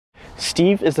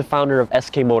Steve is the founder of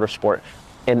SK Motorsport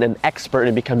and an expert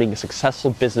in becoming a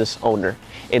successful business owner.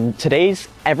 In today's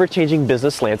ever-changing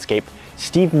business landscape,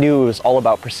 Steve knew it was all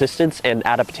about persistence and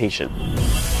adaptation.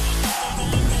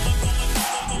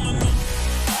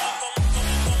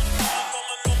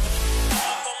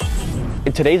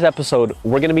 In today's episode,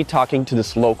 we're going to be talking to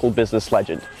this local business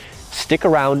legend. Stick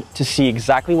around to see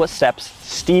exactly what steps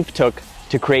Steve took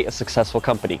to create a successful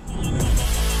company.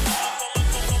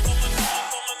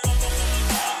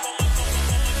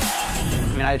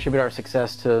 I mean, I attribute our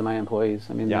success to my employees.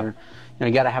 I mean,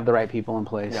 you got to have the right people in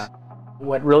place. Yeah.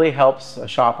 What really helps a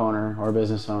shop owner or a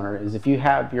business owner is if you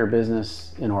have your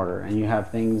business in order and you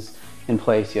have things in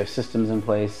place, you have systems in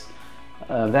place,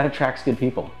 that attracts good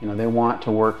people. You know, they want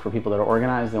to work for people that are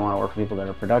organized, they want to work for people that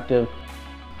are productive.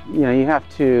 You know, you have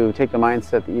to take the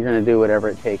mindset that you're going to do whatever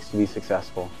it takes to be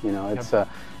successful. You know, it's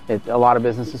a lot of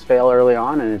businesses fail early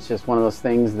on, and it's just one of those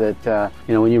things that,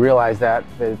 you know, when you realize that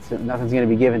nothing's going to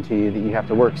be given to you, that you have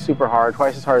to work super hard,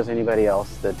 twice as hard as anybody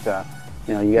else, that,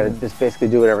 you know, you got to just basically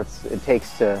do whatever it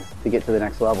takes to get to the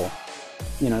next level.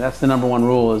 You know, that's the #1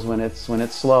 rule, is when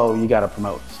it's slow, you got to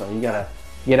promote. So you got to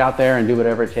get out there and do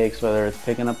whatever it takes, whether it's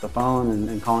picking up the phone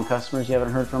and calling customers you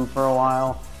haven't heard from for a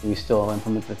while. We still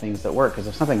implement the things that work, because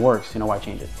if something works, you know, why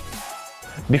change it?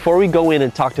 Before we go in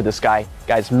and talk to this guy,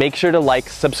 guys, make sure to like,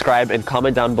 subscribe, and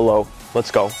comment down below.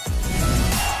 Let's go.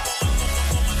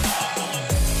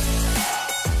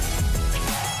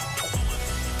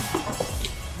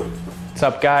 What's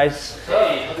up, guys?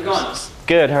 Hey, how's it going?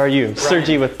 Good, how are you?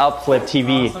 Sergi with UpFlip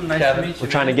TV. Awesome, nice to meet you. We're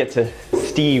trying to get to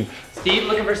Steve. Steve,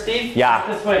 looking for Steve? Yeah.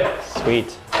 This way.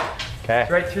 Sweet. Okay.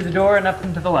 Right through the door and up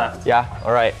and to the left. Yeah,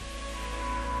 all right.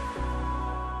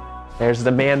 There's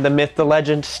the man, the myth, the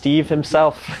legend, Steve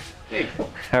himself. Hey.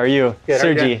 How are you? Good,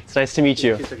 Sergi, it's nice to meet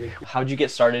you. Sergi. How'd you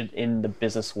get started in the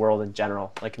business world in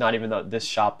general? Like, not even this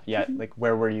shop yet. Like,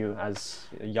 where were you as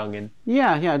a youngin'?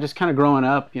 Yeah, just kind of growing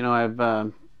up, you know,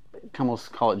 I've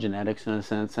almost call it genetics in a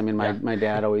sense. I mean, my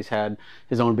dad always had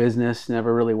his own business,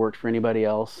 never really worked for anybody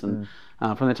else. And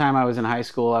from the time I was in high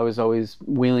school, I was always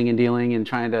wheeling and dealing and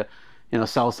trying to, you know,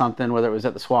 sell something, whether it was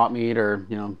at the swap meet or,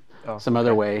 you know, some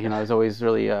other way. You know, I was always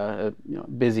really, you know,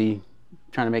 busy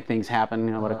trying to make things happen.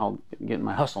 You know, what I call getting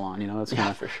my hustle on. You know, that's kind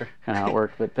of how it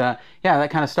worked. But yeah, that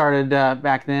kind of started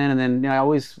back then. And then, you know, I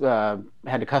always had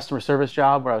a customer service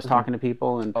job where I was talking to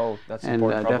people and that's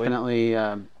important, definitely,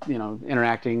 you know,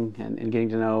 interacting and getting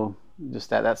to know just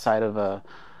that side of the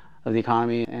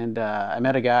economy. And I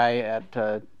met a guy at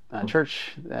a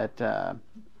church that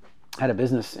had a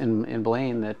business in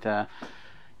Blaine that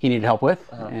he needed help with,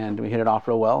 and we hit it off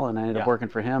real well, and I ended up working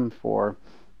for him for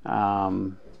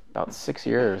about 6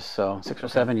 years, so 6 or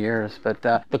 7 years. But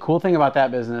the cool thing about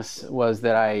that business was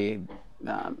that I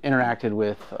interacted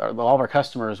with, all of our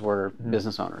customers were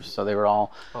business owners, so they were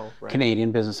all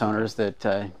Canadian business owners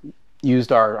that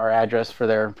used our address for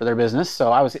their business.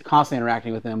 So I was constantly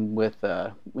interacting with them with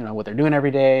you know, what they're doing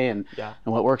every day and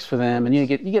what works for them, and you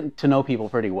get to know people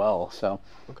pretty well. So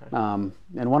and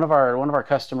one of our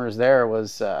customers there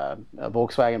was a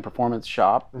Volkswagen performance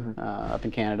shop up in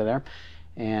Canada there,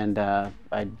 and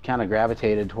I kind of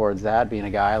gravitated towards that, being a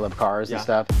guy, I love cars and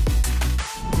stuff.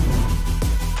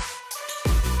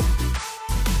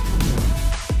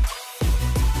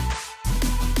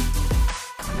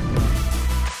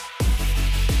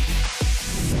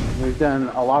 We've done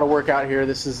a lot of work out here.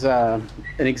 This is an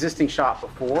existing shop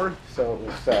before, so it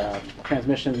was a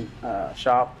transmission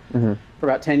shop for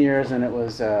about 10 years, and it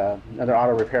was another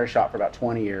auto repair shop for about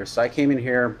 20 years. So I came in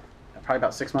here probably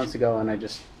about 6 months ago, and I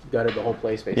just gutted the whole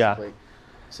place basically. Yeah.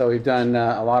 So we've done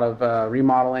a lot of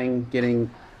remodeling, getting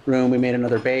room. We made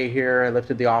another bay here. I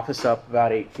lifted the office up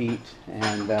about 8 feet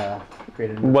and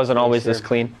created. It wasn't always this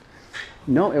clean.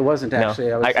 No, it wasn't actually.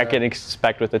 No. I can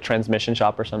expect with a transmission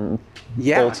shop or some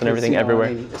bolts and everything everywhere.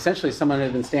 I mean, essentially, someone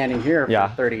had been standing here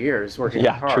for 30 years working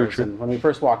on cars. True. And when we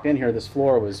first walked in here, this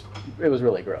floor was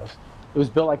really gross. It was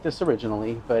built like this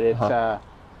originally, but it you know,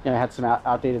 had some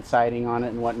outdated siding on it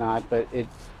and whatnot. But it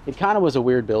kind of was a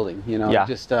weird building. You know, it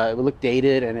just it looked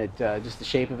dated, and it just the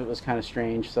shape of it was kind of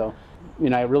strange. So,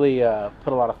 you know, I really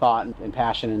put a lot of thought and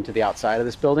passion into the outside of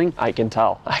this building. I can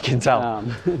tell.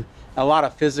 A lot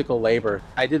of physical labor.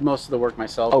 I did most of the work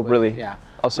myself. Oh, really? Yeah.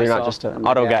 Oh, so you're not just an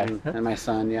auto guy. And my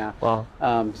son, yeah. Wow.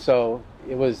 So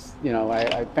it was, you know,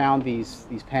 I found these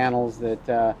panels that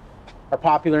are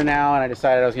popular now, and I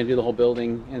decided I was going to do the whole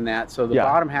building in that. So the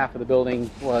bottom half of the building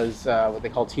was what they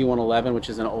call T111, which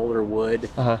is an older wood,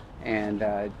 and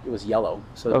it was yellow.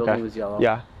 So the building was yellow.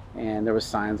 Yeah. And there was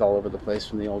signs all over the place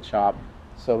from the old shop.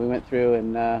 So we went through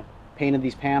and painted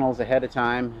these panels ahead of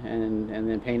time, and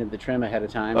then painted the trim ahead of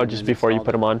time. Oh, just before you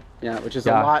put them on? Yeah, which is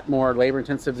a lot more labor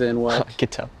intensive than what I could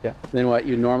tell. Yeah. than what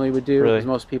you normally would do. Really? Because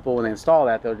most people, when they install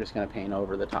that, they're just going to paint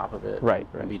over the top of it, right,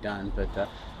 and be done. But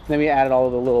then we added all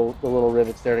of the little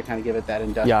rivets there to kind of give it that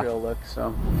industrial look.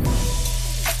 So.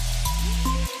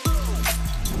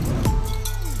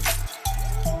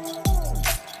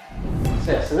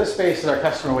 So this space is our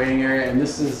customer waiting area, and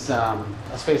this is a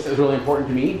space that was really important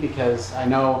to me because I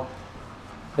know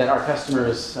that our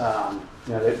customers,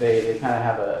 you know, they kind of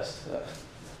have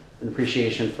an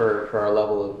appreciation for our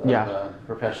level of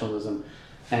professionalism.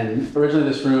 And originally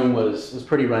this room was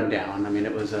pretty run down. I mean,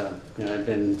 it was you know, it had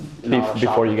been an auto shop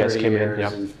before you for guys 30 came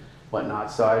years in, and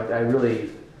whatnot. So I really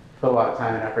put a lot of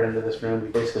time and effort into this room. We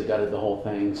basically gutted the whole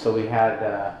thing. So we had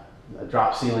a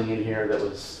drop ceiling in here that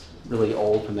was really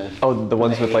old from the the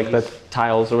ones with 80s. Like the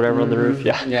tiles or whatever on the roof.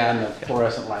 Yeah. Yeah, and the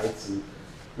fluorescent lights, and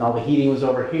all the heating was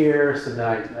over here. So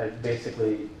then I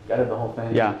basically gutted the whole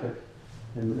thing. Yeah.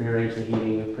 And rearranged the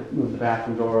heating, moved the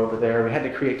bathroom door over there. We had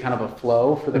to create kind of a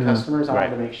flow for the customers. I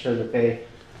wanted to make sure that they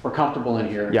were comfortable in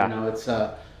here. Yeah. You know, it's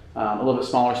a little bit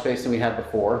smaller space than we had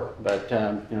before, but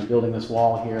you know, building this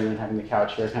wall here and then having the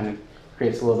couch here kind of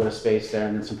creates a little bit of space there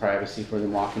and then some privacy for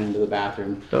them walking into the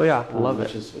bathroom. Oh yeah, I love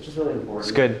it. Which is really important.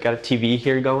 It's good. Got a TV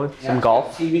here going. Yeah, some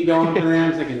golf. TV going for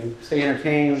them so they can stay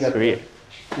entertained. We got Sweet.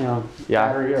 The, you know,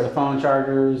 battery or the phone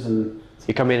chargers, and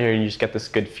you come in here and you just get this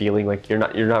good feeling like you're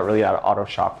not really at an auto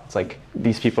shop. It's like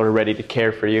these people are ready to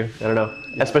care for you. I don't know.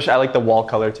 Yeah. Especially I like the wall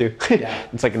color too. Yeah.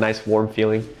 It's like a nice warm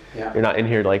feeling. Yeah. You're not in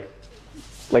here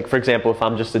like for example, if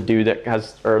I'm just a dude that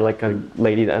has, or like a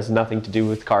lady that has nothing to do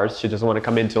with cars, she doesn't want to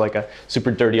come into like a super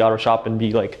dirty auto shop and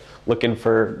be like looking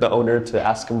for the owner to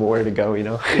ask him where to go, you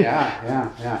know?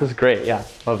 Yeah. It's great, yeah,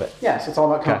 love it. Yeah, so it's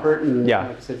all about comfort and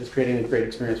like I said, just creating a great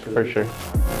experience for the people. Sure.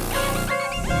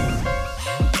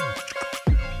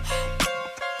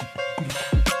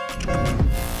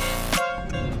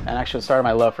 And actually, it started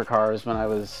my love for cars when I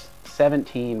was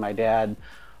 17. My dad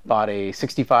bought a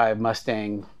 65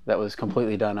 Mustang that was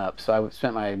completely done up. So I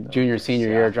spent my junior, senior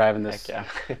year driving this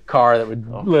car that would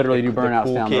literally do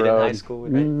burnouts down the road. In high school,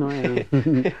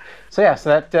 right? So yeah, so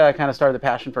that kind of started the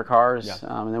passion for cars.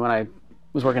 Yeah. And then when I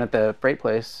was working at the freight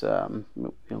place, you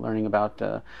know, learning about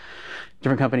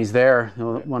different companies there. You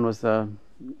know, one was the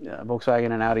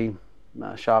Volkswagen and Audi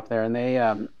shop there, and they,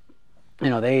 you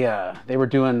know, they were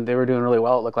doing really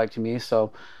well. It looked like to me.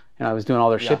 So. You know, I was doing all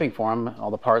their shipping for them.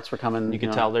 All the parts were coming. You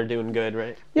could tell they're doing good,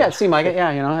 right? Yeah, it seemed like it. Yeah,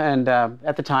 you know. And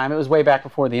at the time, it was way back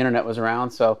before the internet was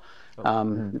around. So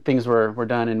things were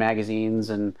done in magazines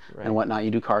and whatnot.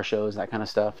 You do car shows, that kind of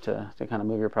stuff to kind of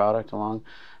move your product along.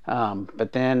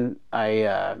 But then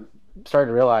I started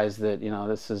to realize that, you know,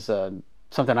 this is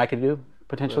something I could do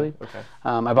potentially. Really? Okay.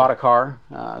 I bought a car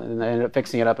and I ended up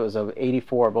fixing it up. It was an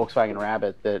 '84 Volkswagen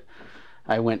Rabbit that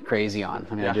I went crazy on.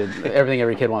 I mean, I did everything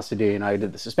every kid wants to do. You know, I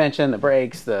did the suspension, the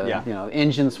brakes, the you know,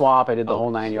 engine swap. I did the whole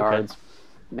 9 yards,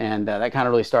 and that kind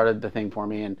of really started the thing for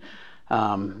me. And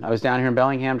I was down here in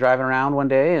Bellingham driving around one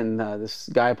day, and this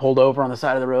guy pulled over on the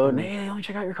side of the road, and hey, let me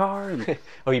check out your car. And,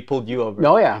 oh, he pulled you over?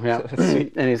 Oh yeah.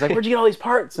 And he's like, "Where'd you get all these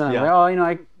parts?" And I'm like, "Oh, you know,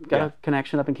 I got a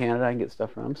connection up in Canada. I can get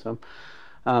stuff from." So.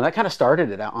 That kind of started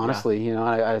it out, honestly. You know,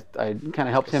 I kind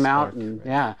of helped him out,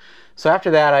 and So after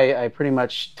that, I pretty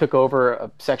much took over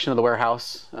a section of the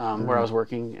warehouse where I was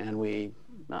working, and we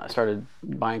started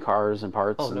buying cars and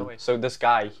parts. Oh, no way. So this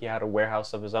guy, he had a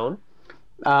warehouse of his own?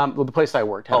 Well, the place I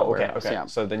worked had a warehouse. Okay. Yeah.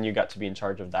 So then you got to be in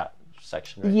charge of that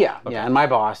section, right? Yeah, and my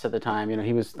boss at the time, you know,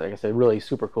 he was, like I said, really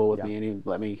super cool with me, and he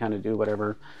let me kind of do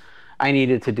whatever I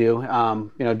needed to do.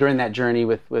 You know, during that journey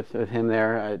with him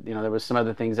there, you know, there was some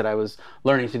other things that I was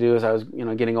learning to do as I was, you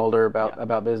know, getting older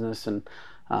about business, and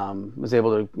was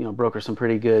able to, you know, broker some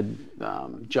pretty good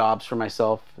jobs for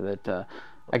myself that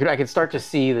I could start to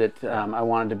see that I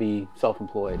wanted to be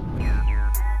self-employed.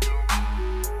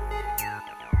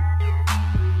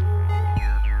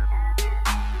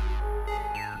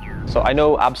 So I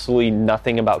know absolutely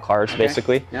nothing about cars,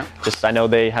 basically. Yep. Just I know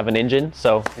they have an engine.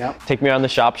 So take me around the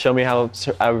shop, show me how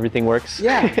everything works.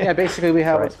 Yeah. Basically, we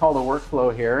have what's called a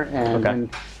workflow here,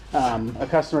 and when a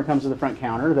customer comes to the front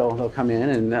counter, they'll come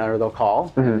in and or they'll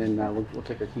call, and then we'll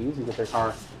take their keys and get their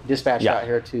car dispatched out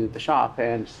here to the shop.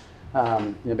 And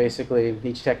you know, basically,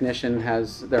 each technician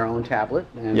has their own tablet,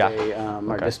 and they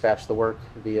are dispatched the work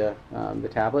via the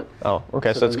tablet. Oh,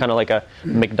 okay. So it's kind of like a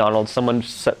McDonald's. Someone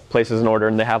places an order,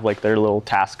 and they have like their little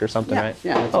task or something, right?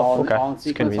 Yeah, it's all in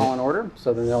sequence, all in order.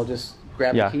 So then they'll just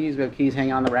grab the keys. We have keys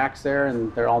hanging on the racks there,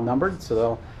 and they're all numbered. So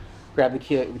they'll grab the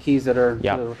keys that are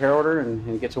the repair order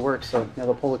and get to work. So you know,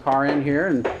 they'll pull the car in here,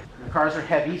 and the cars are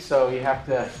heavy, so you have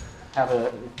to have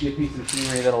a piece of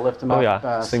machinery that'll lift them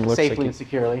up safely and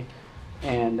securely.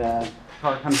 And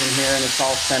car comes in here and it's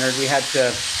all centered. We had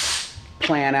to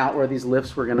plan out where these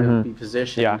lifts were going to be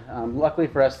positioned. Yeah. Luckily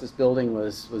for us, this building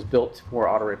was built for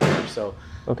auto repair, so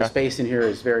the space in here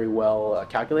is very well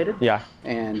calculated. Yeah.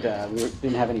 And we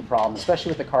didn't have any problem,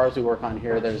 especially with the cars we work on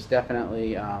here. There's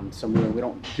definitely some room. We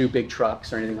don't do big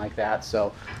trucks or anything like that,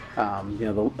 so you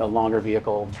know, the longer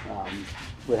vehicle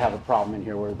would have a problem in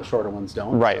here where the shorter ones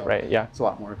don't. Right, so right, yeah. It's a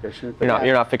lot more efficient.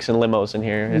 You're not fixing limos in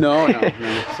here. No.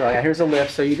 So yeah, here's a lift.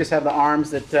 So you just have the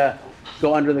arms that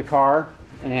go under the car,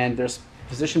 and there's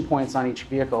position points on each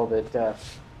vehicle that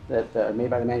are made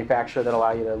by the manufacturer that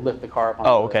allow you to lift the car up on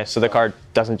the lift. So the car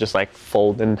doesn't just like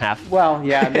fold in half? Well,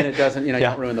 yeah, and then it doesn't, you know, you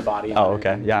don't ruin the body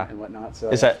and whatnot.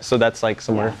 So that's like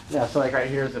somewhere? Yeah, so like right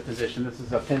here is a position. This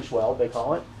is a pinch weld, they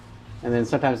call it. And then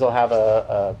sometimes they'll have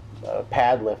a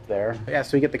pad lift there. Yeah,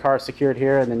 so we get the car secured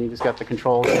here, and then you just got the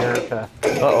controls there to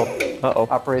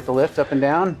operate the lift up and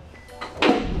down.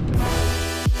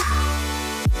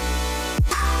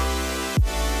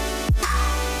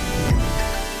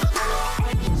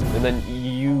 And then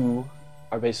you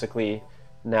are basically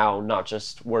now not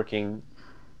just working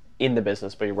in the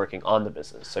business, but you're working on the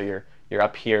business. So you're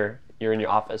up here, you're in your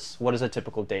office. What does a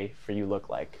typical day for you look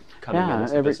like coming in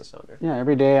as a business owner? Yeah,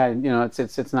 every day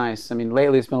it's nice. I mean,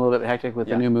 lately it's been a little bit hectic with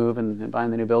the new move and buying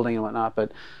the new building and whatnot.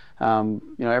 But you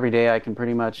know, every day I can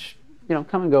pretty much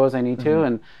come and go as I need to.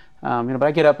 And but I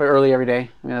get up early every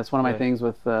day. I mean, that's one of my things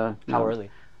with. How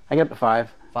early? I get up at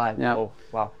 5. 5. Yeah. Oh,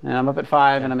 wow. And I'm up at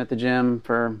 5, and I'm at the gym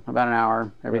for about an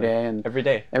hour every day. And every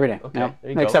day. Every day. Okay. Yep.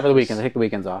 There you go. Except for the weekends. I take the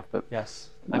weekends off. But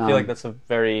yes, I feel like that's a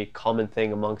very common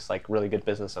thing amongst like really good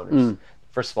business owners.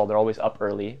 First of all, they're always up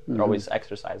early. They're always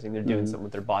exercising. They're doing something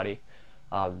with their body.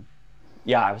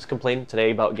 Yeah, I was complaining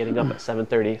today about getting up at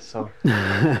 7:30. So,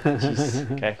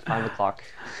 okay, 5 o'clock.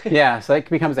 Yeah, so it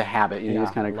becomes a habit. You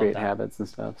just kind of create habits and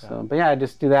stuff. Yeah. So, but yeah, I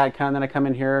just do that. Then I come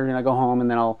in here and I go home, and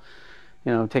then I'll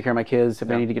take care of my kids.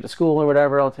 If I need to get to school or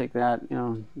whatever, I'll take that,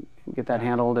 get that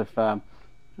handled. If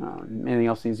anything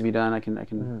else needs to be done, I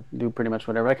can do pretty much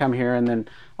whatever. I come here and then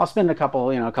I'll spend a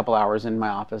couple hours in my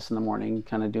office in the morning,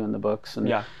 kind of doing the books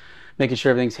and making sure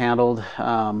everything's handled.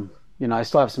 I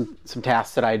still have some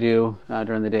tasks that I do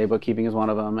during the day. Bookkeeping is one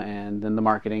of them, and then the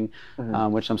marketing,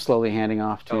 which I'm slowly handing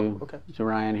off to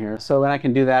Ryan here. So when I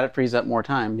can do that, it frees up more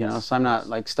time. So I'm not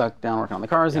like stuck down working on the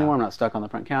cars anymore. I'm not stuck on the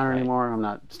front counter anymore. I'm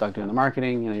not stuck doing the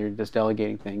marketing. You're just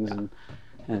delegating things and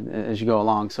as you go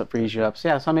along, so it frees you up.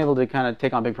 So I'm able to kind of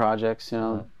take on big projects.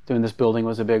 Doing this building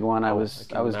was a big one. I was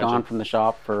gone from the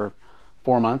shop for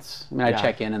 4 months. I mean, I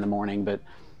check in the morning, but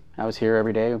I was here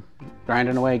every day,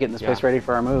 grinding away, getting this place ready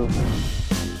for our move.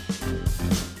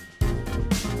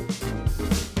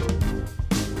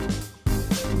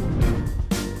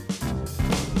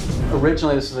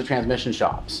 Originally, this was a transmission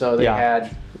shop, so they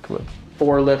had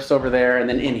 4 lifts over there, and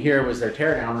then in here was their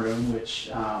teardown room,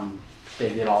 which they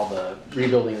did all the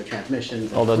rebuilding of the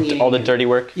transmissions, all the dirty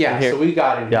work. Yeah, so we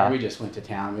got in here. We just went to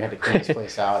town. We had to clean this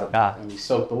place out, and we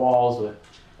soaked the walls with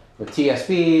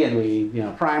TSP, and we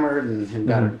primered and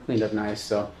got it cleaned up nice.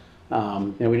 So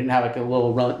we didn't have like a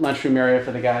little lunchroom area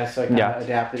for the guys, so I kind of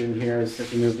adapted in here as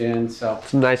we moved in. So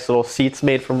some nice little seats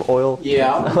made from oil.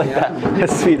 Yeah, that.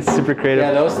 That's sweet. It's super creative.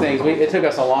 Yeah, those things. It took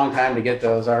us a long time to get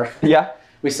those.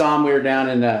 We saw them. We were down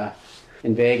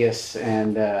in Vegas,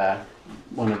 and at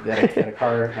a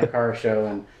car show,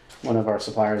 and one of our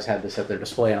suppliers had this at their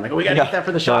display. And I'm like, we gotta get that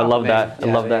for the shop. No, I love that.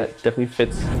 I love that. Definitely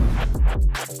fits.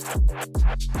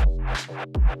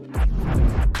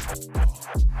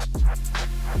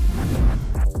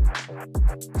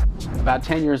 About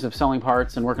 10 years of selling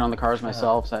parts and working on the cars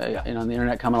myself. So the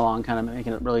internet coming along, kind of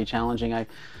making it really challenging. I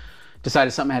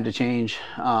decided something had to change.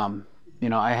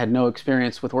 I had no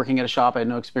experience with working at a shop. I had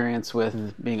no experience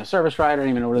with being a service writer. I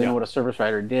didn't even really know what a service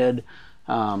writer did.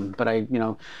 But I,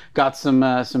 got some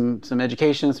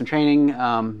education, some training,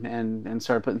 and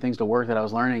started putting things to work that I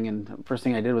was learning. And the first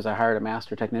thing I did was I hired a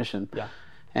master technician. Yeah.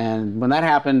 And when that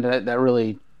happened, that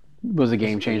really was a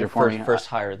game changer for me. First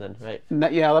hire then, right?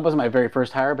 Yeah, that wasn't my very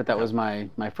first hire, but that was my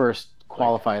first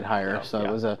qualified hire. So it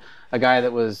was a guy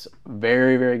that was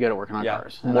very, very good at working on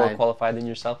cars. And more qualified than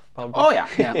yourself, probably? Oh,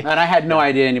 yeah. And I had no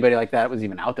idea anybody like that was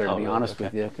even out there, to be honest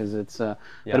with you, because but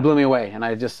it blew me away. And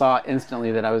I just saw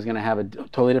instantly that I was going to have a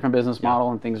totally different business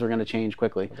model and things were going to change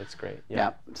quickly. Oh, that's great.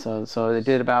 Yeah. So it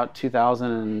did about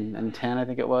 2010, I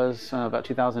think it was. About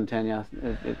 2010,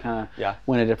 it kind of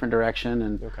went a different direction.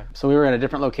 And so we were at a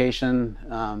different location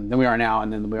than we are now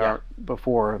and than we are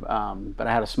before. But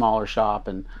I had a smaller shop,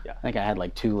 and I think I had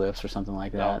like 2 lifts or something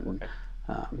like that.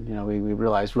 you know, we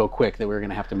realized real quick that we were going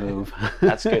to have to move.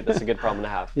 That's good. That's a good problem to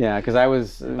have. Yeah, because I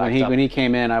was when he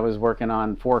came in, I was working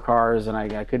on 4 cars, and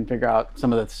I couldn't figure out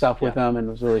some of the stuff with them, and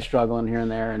was really struggling here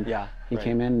and there. And he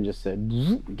came in and just said,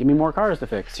 "Give me more cars to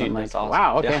fix." Dude, I'm like, that's awesome.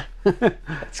 "Wow, okay." Yeah.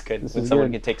 That's good. When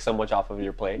someone can take so much off of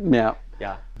your plate. Yeah.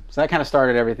 Yeah. So that kind of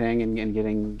started everything, and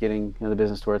getting you know, the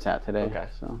business to where it's at today. Okay.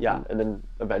 So, yeah, and then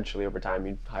eventually over time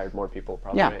you hired more people,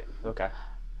 probably. Yeah. Right? Okay.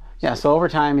 Yeah, so over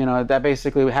time, you know, that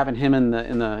basically having him in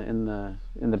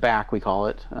the back, we call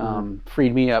it,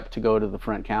 freed me up to go to the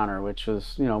front counter, which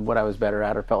was, you know, what I was better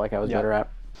at, or felt like I was better at.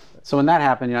 So when that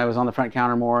happened, you know, I was on the front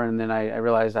counter more, and then I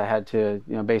realized I had to,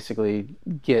 you know, basically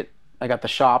I got the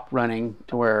shop running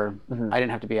to where I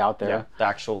didn't have to be out there. Yeah, the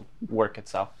actual work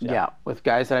itself. Yeah, with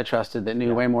guys that I trusted that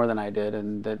knew way more than I did,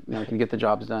 and that, you know, could get the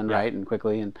jobs done right and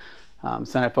quickly. And so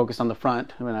then I focused on the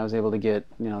front when I was able to get,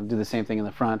 you know, do the same thing in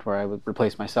the front where I would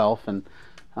replace myself and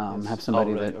have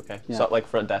somebody that. Okay. So like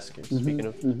front desk, speaking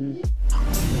of.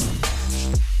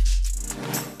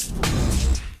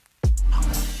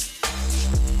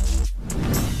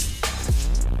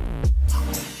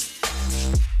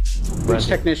 Each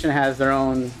technician has their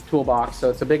own toolbox, so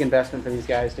it's a big investment for these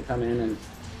guys to come in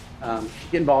and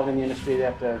get involved in the industry. They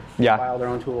have to buy all their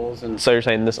own tools. And so you're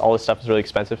saying all this stuff is really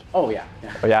expensive? Oh yeah.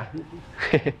 Oh yeah.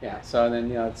 Yeah. So then,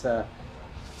 you know, it's a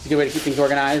good way to keep things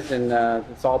organized, and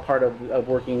it's all part of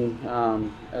working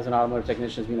as an automotive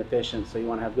technician, is being efficient. So you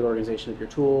want to have good organization of your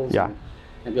tools, and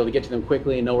be able to get to them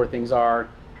quickly and know where things are.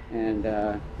 And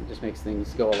it just makes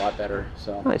things go a lot better.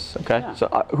 So nice. Okay. So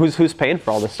who's paying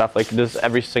for all this stuff? Like, does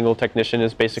every single technician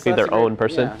is basically their own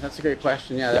person? Yeah, that's a great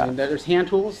question. Yeah. I mean, there's hand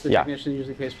tools. The technician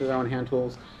usually pays for their own hand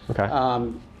tools. Okay.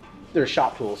 There's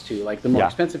shop tools too, like the more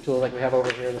expensive tools, like we have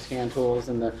over here, the scan tools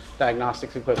and the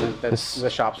diagnostics equipment. That's the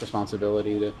shop's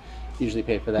responsibility to usually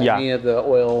pay for that. Any of the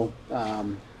oil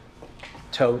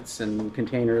totes and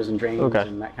containers and drains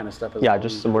and that kind of stuff. Yeah,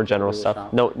 just some more general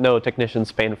stuff. No technicians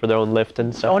paying for their own lift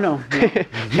and stuff. Oh no.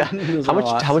 Yeah. How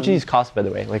much do these cost, by the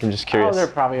way? Like, I'm just curious. Oh, they're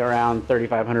probably around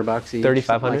 $3,500 each.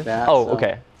 3,500. Like that, oh,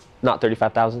 okay. Not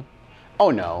 35,000.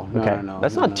 Oh no. No.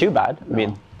 That's not too bad. I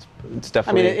mean, it's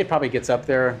definitely. I mean, it probably gets up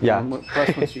there. Yeah.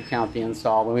 Plus, once you count the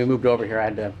install, when we moved over here, I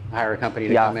had to hire a company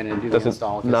to come in and do the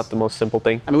install. Not the most simple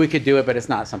thing. I mean, we could do it, but it's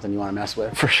not something you want to mess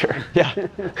with. For sure. Yeah.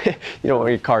 You don't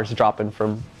want your cars dropping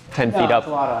from 10 feet up.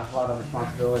 It's a lot of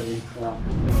responsibility. So.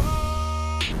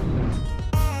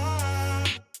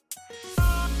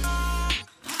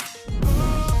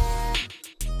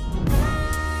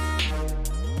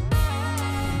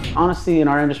 Honestly, in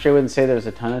our industry, I wouldn't say there's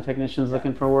a ton of technicians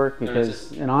looking for work,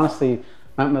 because, and honestly,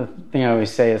 the thing I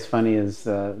always say is funny is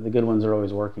the good ones are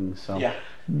always working. So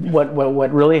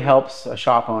what really helps a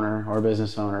shop owner or a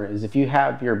business owner is if you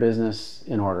have your business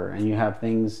in order and you have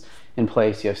things in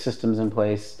place, you have systems in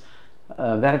place,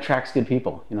 that attracts good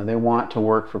people. You know, they want to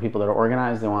work for people that are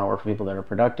organized, they want to work for people that are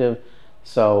productive.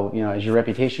 So, you know, as your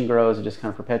reputation grows, it just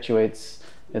kind of perpetuates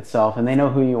itself, and they know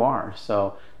who you are.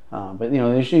 So, but, you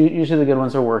know, usually the good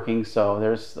ones are working. So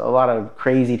there's a lot of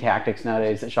crazy tactics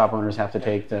nowadays that shop owners have to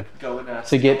take to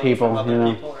get people. You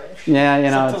know, people, right? Yeah,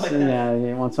 you know, it's,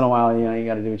 like once in a while, you know, you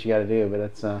got to do what you got to do. But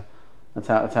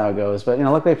that's how it goes. But, you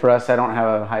know, luckily for us, I don't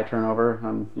have a high turnover.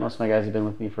 Most of my guys have been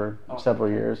with me for several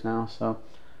years now. So,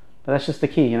 but that's just the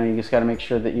key. You know, you just got to make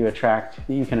sure that you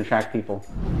can attract people.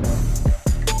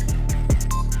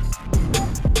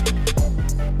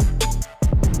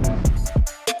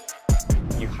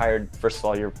 Hired, first of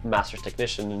all, your master's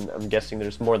technician, and I'm guessing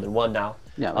there's more than one now.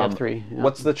 Yeah, we have 3. Yeah.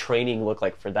 What's the training look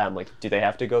like for them? Like, do they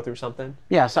have to go through something?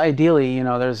 Yeah, so ideally, you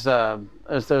know, there's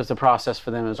a process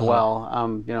for them as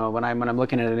well. You know, when I'm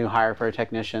looking at a new hire for a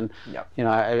technician, you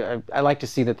know, I like to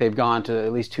see that they've gone to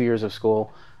at least 2 years of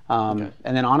school. And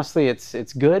then honestly,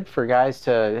 it's good for guys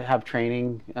to have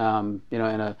training, you know,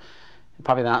 in a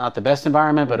probably not the best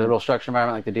environment, but a real structured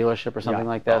environment like the dealership or something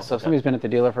like that. So if somebody's been at the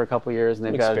dealer for a couple of years and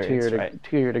they've got a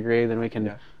two-year degree, then we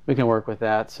can work with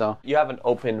that. So you have an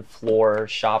open floor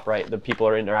shop, right? The people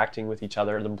are interacting with each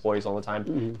other, the employees all the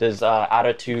time. Does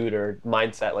attitude or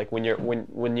mindset, like when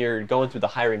you're going through the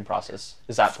hiring process,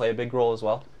 does that play a big role as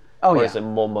well? Or is it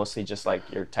mostly just like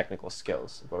your technical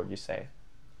skills? What would you say?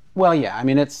 Well, yeah. I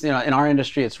mean, it's, you know, in our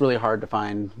industry, it's really hard to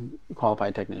find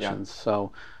qualified technicians.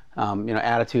 So. You know,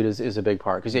 attitude is a big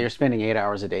part, because you're spending 8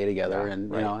 hours a day together,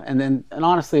 and you know, and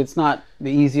honestly, it's not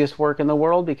the easiest work in the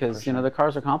world, because you know, the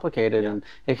cars are complicated and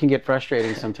it can get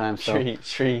frustrating sometimes. So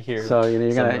sure you hear. So you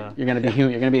know, you're gonna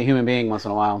be a human being once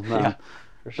in a while.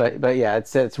 But yeah,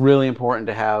 it's really important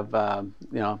to have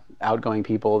you know, outgoing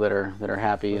people that are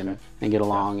happy and get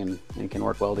along and can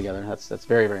work well together. That's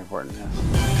very, very important. Yes.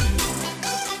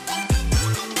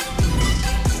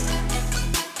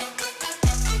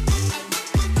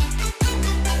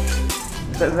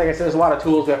 like I said, there's a lot of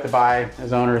tools we have to buy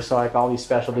as owners. So like all these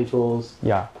specialty tools.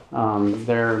 Yeah.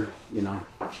 They're, you know,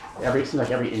 it seems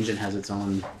like every engine has its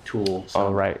own tool. So,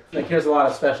 Oh, right. Like here's a lot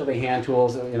of specialty hand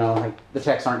tools that, you know, like the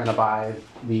techs aren't going to buy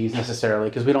these necessarily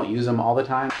because we don't use them all the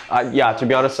time. Yeah, to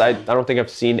be honest, I don't think I've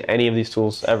seen any of these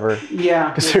tools ever.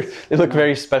 Yeah. Because they look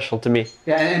very special to me.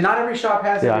 Yeah, and not every shop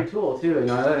has every tool too. You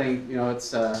know, another thing, you know,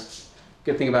 it's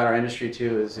good thing about our industry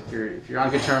too is if you're on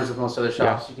good terms with most other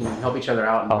shops, you can help each other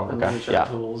out and loan each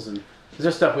other tools. And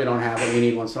there's stuff we don't have that we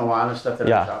need once in a while. There's stuff that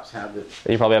other shops have that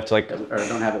you probably have to like or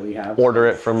don't have that we have. Order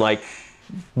it from like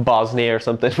Bosnia or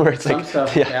something where it's some like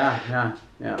stuff. Yeah.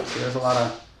 So there's a lot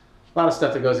of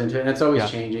stuff that goes into it, and it's always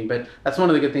changing. But that's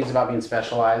one of the good things about being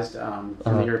specialized in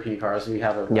the European cars. We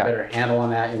have a better handle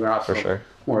on that, and we're also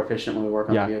more efficient when we work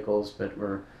on the vehicles. But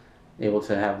we're able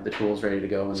to have the tools ready to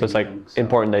go. And so it's like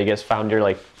important that you guys found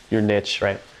your niche,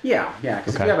 right? Yeah.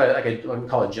 Because if you have what we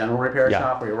call a general repair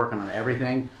shop where you're working on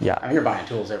everything, I mean, you're buying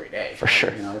tools every day. For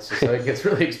sure. You know, it's just, so it gets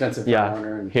really expensive for the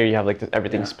owner. And here you have like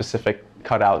everything specific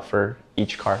cut out for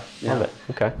each car. Love it.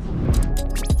 Okay.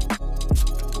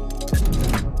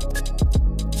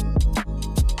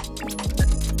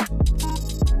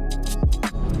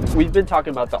 We've been talking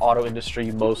about the auto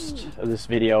industry most of this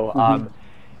video.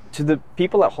 To the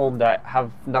people at home that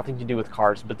have nothing to do with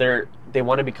cars, but they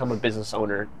want to become a business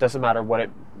owner, doesn't matter what it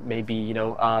may be, you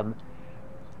know,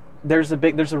 there's a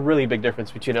really big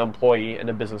difference between an employee and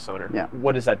a business owner. Yeah.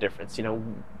 What is that difference? You know,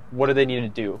 what do they need to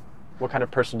do? What kind of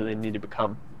person do they need to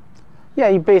become? Yeah,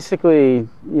 you basically, you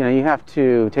know, you have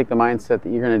to take the mindset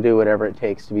that you're going to do whatever it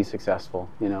takes to be successful.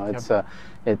 You know, it's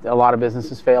a lot of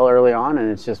businesses fail early on, and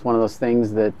it's just one of those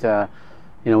things that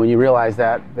you know, when you realize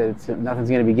that nothing's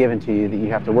going to be given to you, that you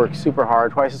have to work super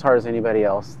hard, twice as hard as anybody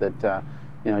else, that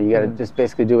you know, you got to just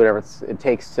basically do whatever it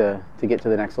takes to get to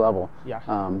the next level. Yeah.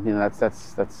 You know,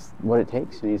 that's what it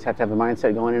takes. You just have to have the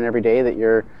mindset going in every day that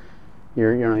you're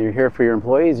here for your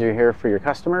employees, you're here for your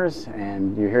customers,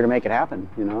 and you're here to make it happen.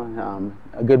 You know,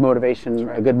 a good motivation,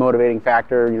 a good motivating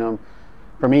factor, you know,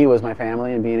 for me was my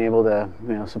family and being able to,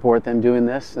 you know, support them doing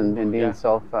this and being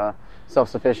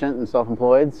self-sufficient and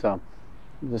self-employed. So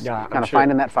just kind of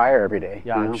finding that fire every day.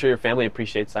 Yeah, you know? I'm sure your family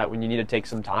appreciates that. When you need to take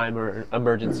some time or an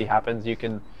emergency happens, you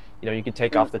can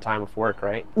take off the time of work,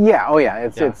 right? Yeah. Oh yeah.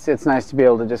 It's nice to be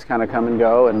able to just kind of come and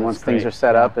go, and once things are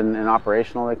set up and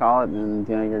operational, they call it, and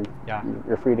you know,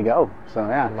 you're free to go. So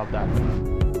yeah. I love that.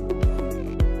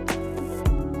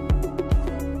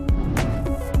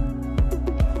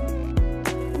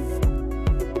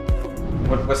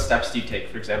 What steps do you take?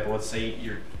 For example, let's say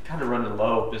you're kind of running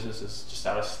low, business is just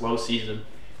at a slow season.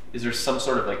 Is there some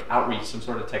sort of like outreach, some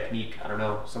sort of technique, I don't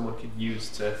know, someone could use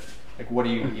to, like, what do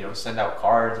you send out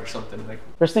cards or something? Like,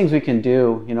 there's things we can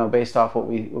do, you know, based off what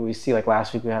we see. Like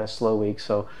last week we had a slow week,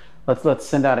 so let's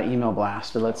send out an email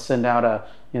blast, or let's send out a,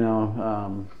 you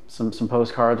know, some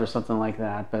postcards or something like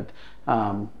that. But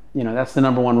you know, that's the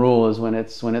 #1 rule, is when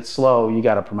it's slow, you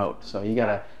got to promote. So you got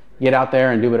to get out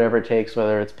there and do whatever it takes,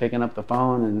 whether it's picking up the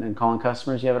phone and calling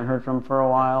customers you haven't heard from for a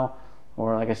while,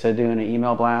 or like I said, doing an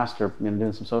email blast, or, you know,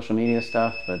 doing some social media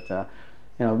stuff. But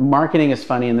you know, marketing is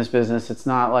funny in this business. It's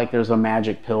not like there's a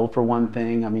magic pill for one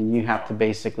thing. I mean, you have to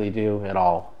basically do it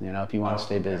all, you know, if you want to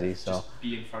stay busy. So just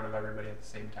be in front of everybody at the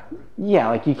same time. Yeah,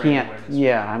 like you can't.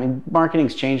 Yeah, I mean,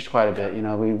 marketing's changed quite a bit. You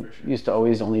know, we used to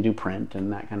always only do print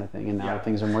and that kind of thing, and now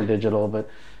things are more digital. But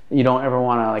you don't ever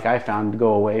want to, like I found,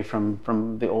 go away from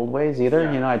the old ways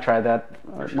either. You know, I tried that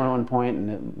at one point and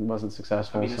it wasn't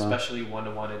successful. I mean, especially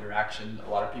one-to-one interaction. A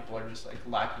lot of people are just like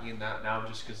lacking in that now,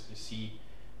 just because you see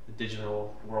the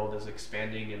digital world is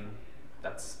expanding, and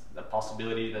that's a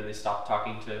possibility that they stop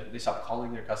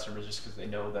calling their customers just because they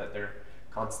know that they're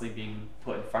constantly being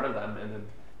put in front of them, and then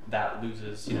that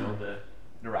loses, you know, the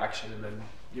interaction, and then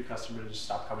your customers just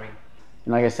stop coming.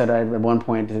 And like I said, I at one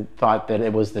point thought that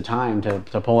it was the time to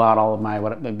pull out all of my,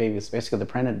 maybe it's basically the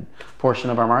printed portion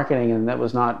of our marketing, and that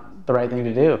was not the right thing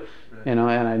to do. Right. You know,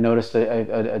 and I noticed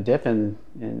a dip in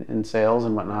sales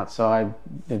and whatnot. So I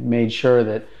made sure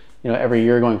that, you know, every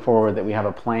year going forward that we have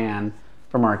a plan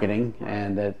for marketing,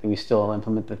 and that we still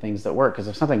implement the things that work. Because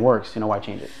if something works, you know, why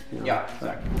change it? You know? Yeah,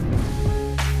 exactly.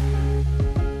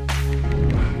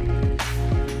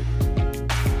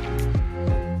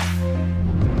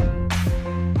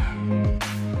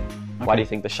 Why do you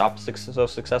think the shop's so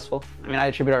successful? I mean, I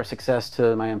attribute our success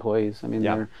to my employees. I mean,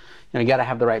 they're, you know, you got to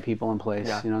have the right people in place.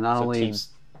 You know, not only,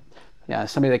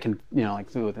 somebody that can, you know,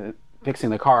 like with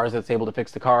fixing the cars, that's able to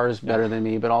fix the cars better than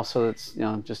me, but also it's, you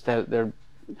know, just that they're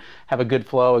have a good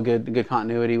flow, a good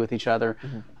continuity with each other.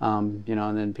 You know,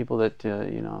 and then people that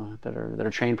you know, that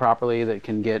are trained properly, that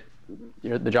can get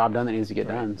the job done that needs to get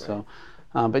done. So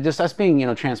But just us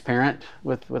being, transparent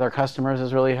with our customers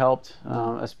has really helped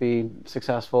us be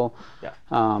successful. Yeah.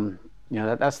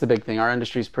 That's the big thing. Our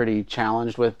industry is pretty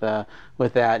challenged with that.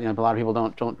 A lot of people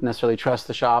don't necessarily trust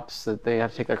the shops that they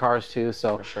have to take their cars to.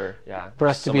 So For sure, yeah. for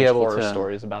us So to be much able horror to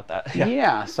stories about that.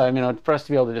 yeah. So for us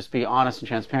to be able to just be honest and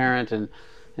transparent and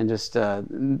just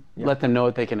let them know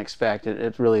what they can expect,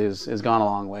 it really has gone a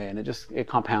long way, and it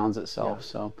compounds itself. Yeah.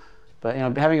 So, but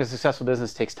having a successful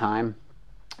business takes time.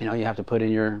 You have to put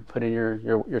in your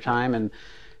time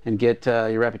and get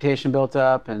your reputation built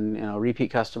up, and repeat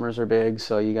customers are big,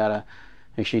 so you gotta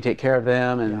make sure you take care of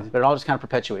them, but it all just kind of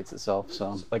perpetuates itself.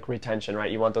 So like retention,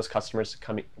 right? You want those customers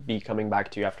to be coming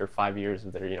back to you after 5 years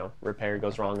if their repair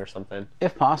goes wrong or something.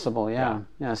 If possible, yeah.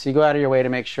 So you go out of your way to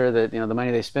make sure that the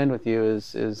money they spend with you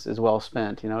is well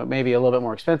spent. It may be a little bit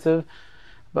more expensive,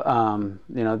 but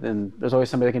then there's always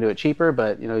somebody that can do it cheaper.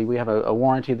 But we have a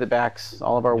warranty that backs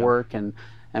all of our work, and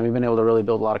we've been able to really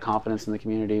build a lot of confidence in the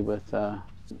community with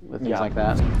things like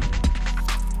that.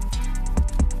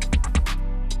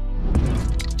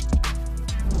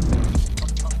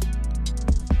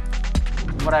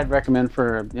 What I'd recommend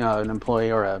for an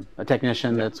employee or a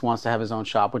technician that wants to have his own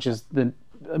shop, which is the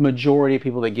majority of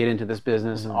people that get into this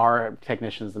business are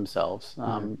technicians themselves.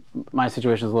 My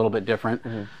situation is a little bit different,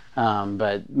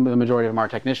 but the majority of them are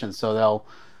technicians, so they'll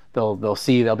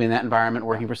be in that environment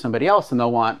working for somebody else, and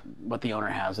they'll want what the owner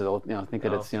has. They'll think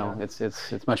that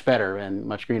it's much better and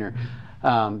much greener.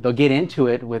 They'll get into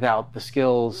it without the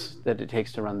skills that it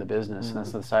takes to run the business, and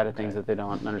that's the side of things that they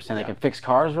don't understand. They can fix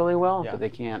cars really well, but they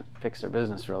can't fix their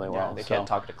business really well. They can't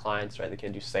talk to clients, right? They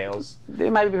can't do sales. They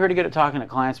might be pretty good at talking to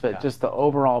clients, but just the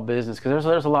overall business, because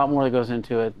there's a lot more that goes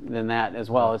into it than that as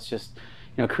well. It's just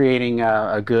creating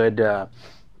a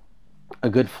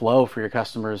good flow for your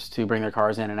customers to bring their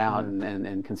cars in and out,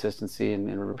 and consistency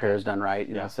and repairs done right.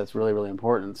 So that's really, really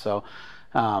important. So,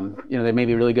 they may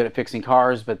be really good at fixing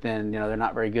cars, but then, they're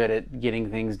not very good at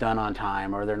getting things done on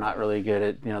time, or they're not really good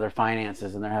at, their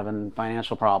finances, and they're having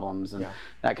financial problems and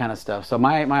that kind of stuff. So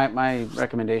my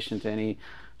recommendation to any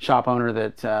shop owner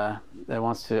that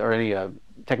wants to, or any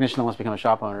technician that wants to become a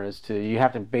shop owner, is you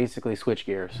have to basically switch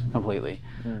gears completely,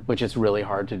 which is really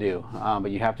hard to do.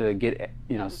 But you have to get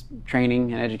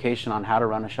training and education on how to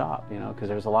run a shop, because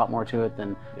there's a lot more to it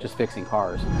than just fixing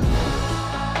cars.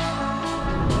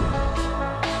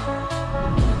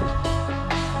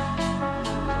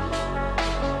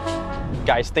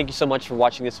 Guys, thank you so much for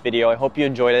watching this video. I hope you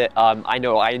enjoyed it. I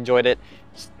know I enjoyed it.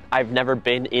 I've never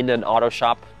been in an auto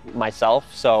shop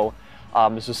myself, so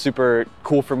this was super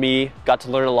cool for me. Got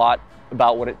to learn a lot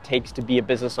about what it takes to be a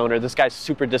business owner. This guy's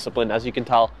super disciplined, as you can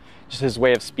tell, just his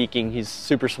way of speaking. He's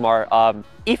super smart.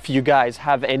 If you guys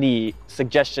have any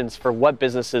suggestions for what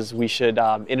businesses we should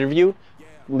interview,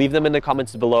 leave them in the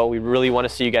comments below. We really want to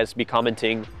see you guys be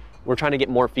commenting. We're trying to get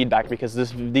more feedback, because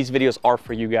these videos are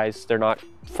for you guys. They're not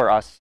for us.